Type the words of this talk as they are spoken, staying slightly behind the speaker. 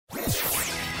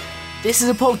This is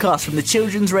a podcast from the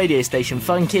children's radio station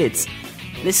Fun Kids.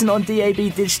 Listen on DAB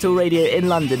Digital Radio in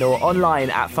London or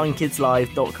online at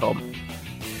funkidslive.com.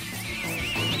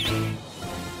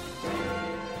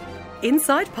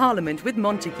 Inside Parliament with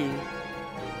Montague.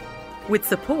 With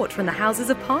support from the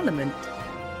Houses of Parliament.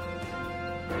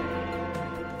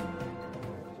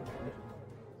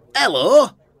 Hello!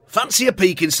 Fancy a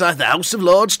peek inside the House of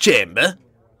Lords chamber?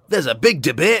 There's a big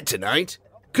debate tonight.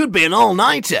 Could be an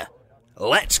all-nighter.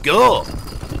 Let's go!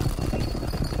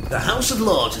 The House of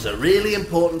Lords is a really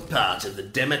important part of the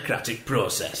democratic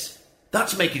process.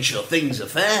 That's making sure things are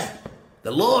fair.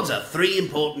 The Lords have three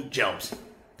important jobs.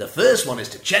 The first one is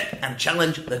to check and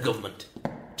challenge the government.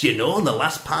 Do you know in the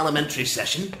last parliamentary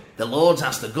session, the Lords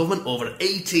asked the government over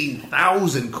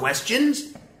 18,000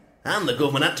 questions? And the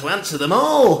government had to answer them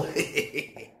all.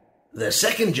 The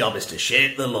second job is to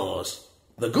shape the laws.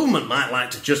 The government might like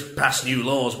to just pass new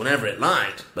laws whenever it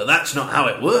liked, but that's not how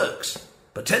it works.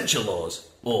 Potential laws,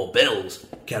 or bills,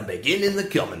 can begin in the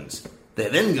Commons. They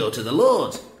then go to the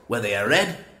Lords, where they are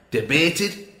read,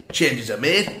 debated, changes are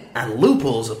made, and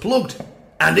loopholes are plugged.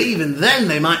 And even then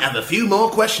they might have a few more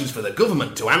questions for the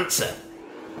government to answer.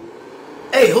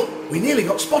 Hey, look, we nearly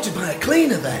got spotted by a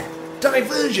cleaner there.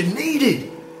 Diversion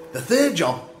needed. The third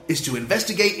job is to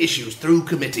investigate issues through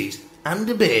committees and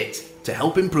debates to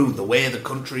help improve the way the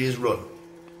country is run.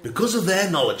 Because of their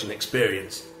knowledge and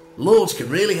experience, Lords can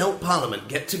really help Parliament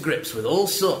get to grips with all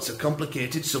sorts of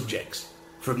complicated subjects,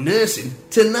 from nursing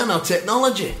to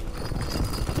nanotechnology.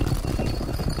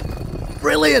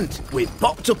 Brilliant! We've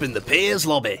popped up in the Peers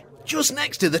lobby, just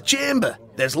next to the chamber.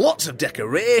 There's lots of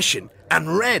decoration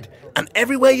and red, and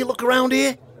everywhere you look around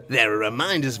here, there are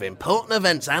reminders of important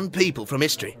events and people from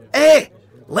history. Hey,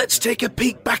 let's take a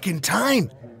peek back in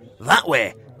time. That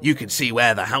way, you can see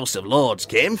where the House of Lords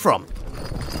came from.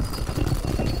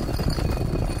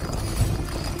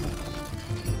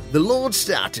 The Lords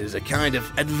started as a kind of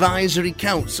advisory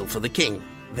council for the king.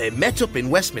 They met up in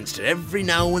Westminster every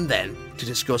now and then to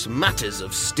discuss matters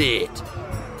of state.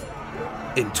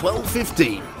 In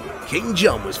 1215, King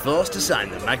John was forced to sign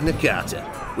the Magna Carta,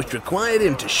 which required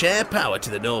him to share power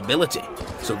to the nobility,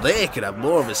 so they could have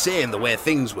more of a say in the way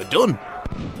things were done.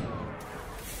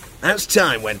 As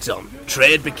time went on,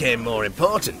 trade became more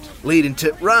important, leading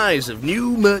to rise of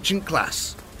new merchant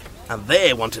class. And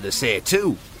they wanted a say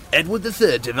too. Edward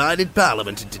III divided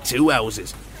Parliament into two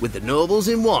houses, with the nobles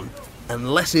in one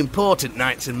and less important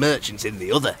knights and merchants in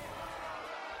the other.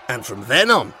 And from then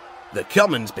on, the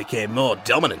Commons became more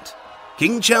dominant.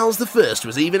 King Charles I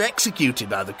was even executed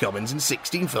by the Commons in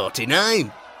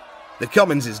 1649. The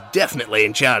Commons is definitely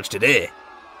in charge today.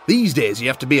 These days you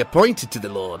have to be appointed to the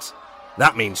Lords.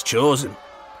 That means chosen.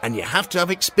 And you have to have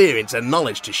experience and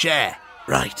knowledge to share.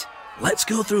 Right, let's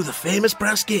go through the famous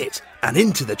brass gates and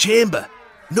into the chamber.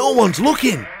 No one's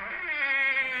looking.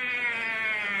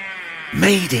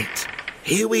 Made it.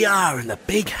 Here we are in the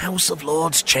big House of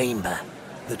Lords chamber.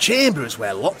 The chamber is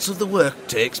where lots of the work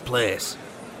takes place.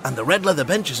 And the red leather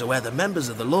benches are where the members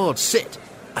of the Lords sit.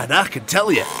 And I can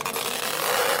tell you,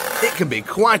 it can be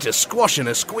quite a squash and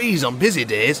a squeeze on busy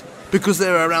days because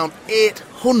there are around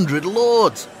 800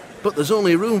 Lords, but there's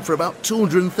only room for about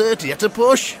 230 at a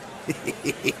push.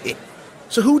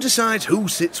 So who decides who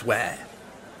sits where?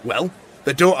 Well,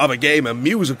 they don't have a game of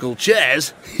musical chairs.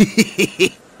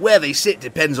 Where they sit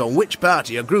depends on which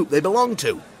party or group they belong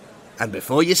to. And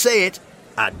before you say it,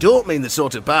 I don't mean the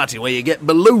sort of party where you get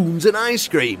balloons and ice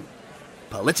cream.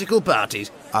 Political parties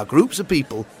are groups of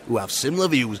people who have similar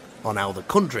views on how the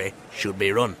country should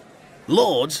be run.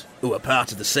 Lords, who are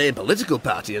part of the same political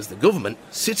party as the government,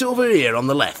 sit over here on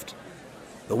the left.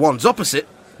 The ones opposite,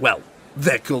 well,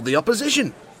 they're called the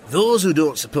opposition. Those who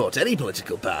don't support any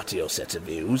political party or set of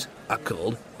views are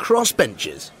called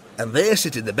crossbenchers, and they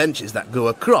sit in the benches that go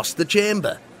across the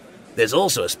chamber. There's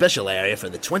also a special area for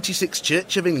the 26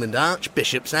 Church of England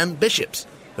archbishops and bishops,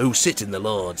 who sit in the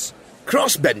Lords.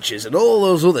 Crossbenchers and all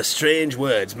those other strange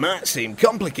words might seem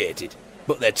complicated,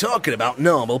 but they're talking about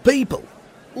normal people.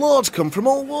 Lords come from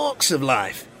all walks of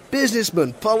life.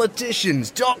 Businessmen,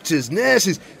 politicians, doctors,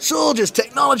 nurses, soldiers,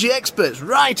 technology experts,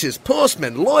 writers,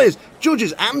 postmen, lawyers,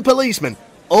 judges and policemen,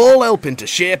 all helping to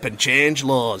shape and change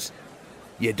laws.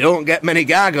 You don't get many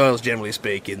gargoyles, generally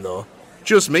speaking, though.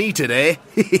 Just me today.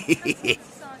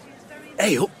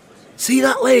 Hey, up. See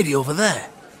that lady over there?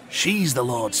 She's the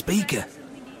Lord Speaker.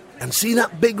 And see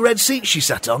that big red seat she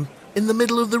sat on in the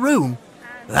middle of the room?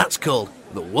 That's called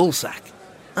the Woolsack.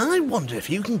 I wonder if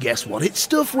you can guess what it's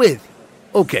stuffed with.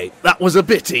 OK, that was a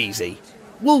bit easy.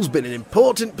 Wool's been an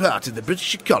important part of the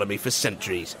British economy for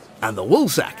centuries, and the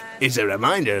Woolsack is a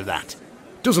reminder of that.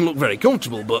 Doesn't look very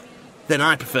comfortable, but Then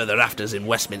I prefer the rafters in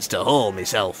Westminster Hall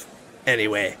myself.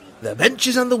 Anyway, the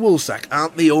benches and the woolsack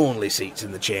aren't the only seats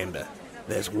in the chamber.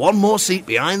 There's one more seat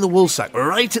behind the woolsack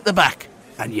right at the back,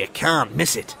 and you can't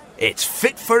miss it. It's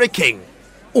fit for a king.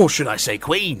 Or should I say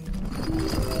queen?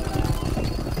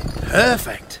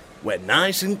 Perfect. We're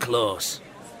nice and close.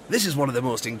 This is one of the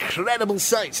most incredible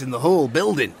sights in the whole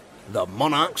building. The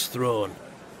monarch's throne.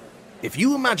 If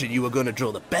you imagine you were going to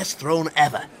draw the best throne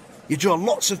ever, you'd draw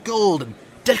lots of gold and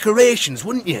decorations,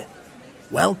 wouldn't you?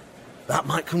 Well, that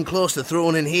might come close to the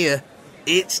throne in here.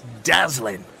 It's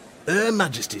dazzling. Her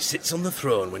Majesty sits on the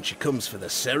throne when she comes for the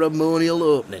ceremonial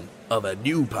opening of a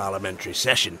new parliamentary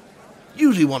session.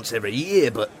 Usually once every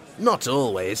year, but not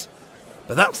always.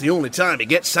 But that's the only time it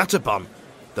gets sat upon.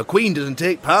 The Queen doesn't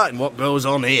take part in what goes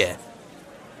on here.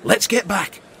 Let's get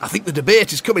back. I think the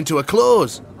debate is coming to a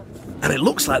close. And it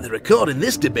looks like they're recording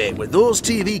this debate with those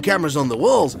TV cameras on the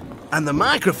walls and the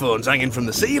microphones hanging from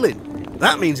the ceiling.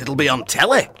 That means it'll be on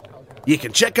telly. You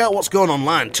can check out what's going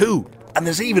online too. And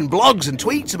there's even blogs and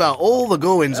tweets about all the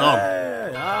goings on.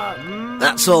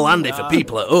 That's all handy for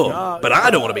people at home, but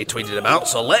I don't want to be tweeted about,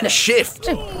 so let's shift.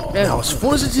 Now, as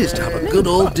fun as it is to have a good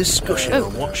old discussion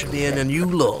on what should be in a new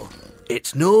law,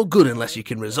 it's no good unless you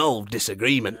can resolve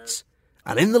disagreements.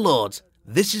 And in the Lords,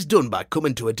 this is done by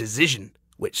coming to a decision,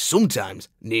 which sometimes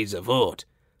needs a vote.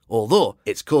 Although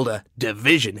it's called a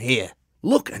division here.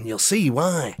 Look and you'll see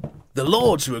why. The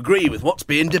Lords who agree with what's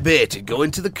being debated go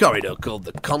into the corridor called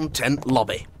the Content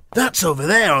Lobby. That's over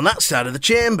there on that side of the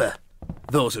chamber.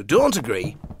 Those who don't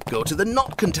agree go to the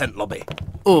Not Content Lobby,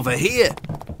 over here.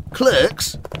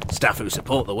 Clerks, staff who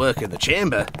support the work in the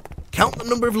chamber, count the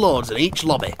number of Lords in each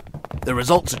lobby. The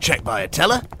results are checked by a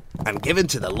teller and given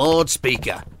to the Lord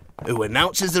Speaker, who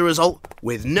announces the result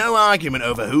with no argument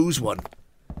over who's won.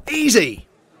 Easy!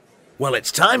 Well,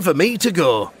 it's time for me to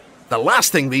go. The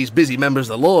last thing these busy members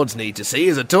of the Lords need to see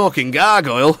is a talking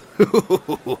gargoyle.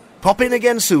 Pop in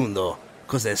again soon, though,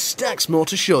 because there's stacks more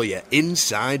to show you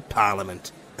inside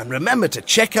Parliament. And remember to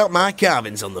check out my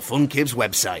carvings on the Funkibs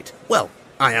website. Well,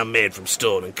 I am made from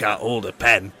stone and can't hold a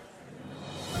pen.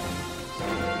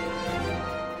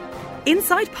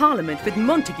 Inside Parliament with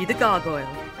Montague the Gargoyle,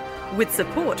 with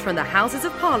support from the Houses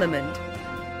of Parliament.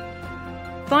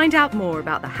 Find out more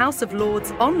about the House of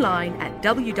Lords online at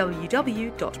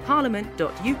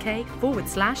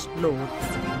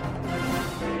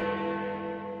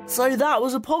www.parliament.uk/Lords. So that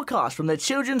was a podcast from the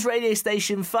children's radio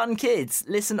station Fun Kids.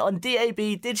 Listen on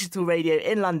DAB Digital Radio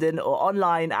in London or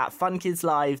online at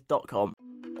funkidslive.com.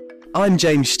 I'm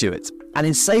James Stewart, and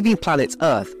in Saving Planet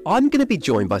Earth, I'm going to be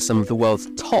joined by some of the world's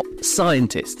top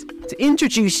scientists to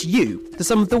introduce you to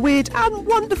some of the weird and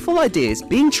wonderful ideas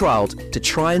being trialled to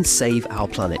try and save our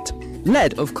planet.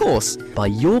 Led, of course, by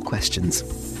your questions.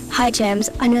 Hi James,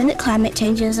 I know that climate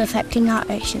change is affecting our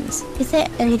oceans. Is there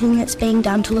anything that's being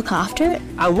done to look after it?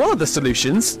 And one of the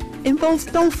solutions involves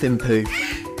dolphin poo.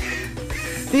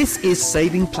 This is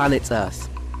Saving Planet Earth,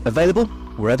 available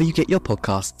wherever you get your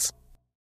podcasts.